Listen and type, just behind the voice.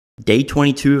Day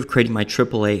 22 of creating my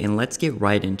AAA, and let's get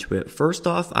right into it. First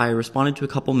off, I responded to a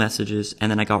couple messages, and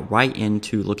then I got right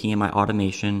into looking at my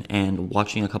automation and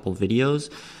watching a couple videos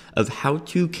of how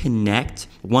to connect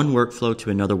one workflow to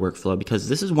another workflow, because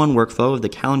this is one workflow of the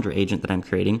calendar agent that I'm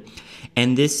creating,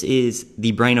 and this is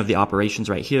the brain of the operations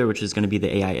right here, which is going to be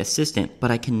the AI assistant,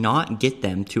 but I cannot get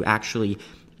them to actually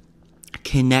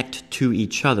connect to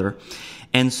each other.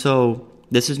 And so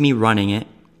this is me running it,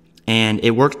 and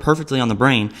it works perfectly on the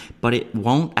brain, but it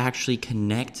won't actually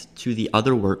connect to the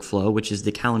other workflow, which is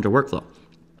the calendar workflow.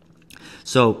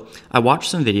 So I watched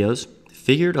some videos,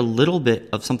 figured a little bit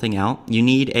of something out. You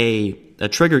need a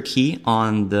trigger key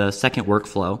on the second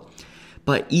workflow,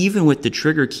 but even with the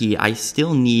trigger key, I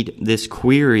still need this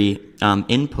query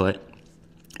input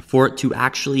for it to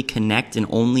actually connect and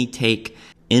only take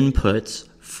inputs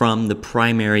from the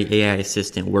primary AI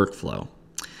assistant workflow.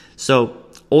 So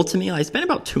ultimately, I spent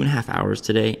about 2.5 hours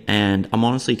today, and I'm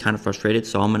honestly kind of frustrated,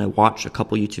 so I'm going to watch a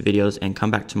couple YouTube videos and come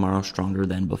back tomorrow stronger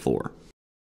than before.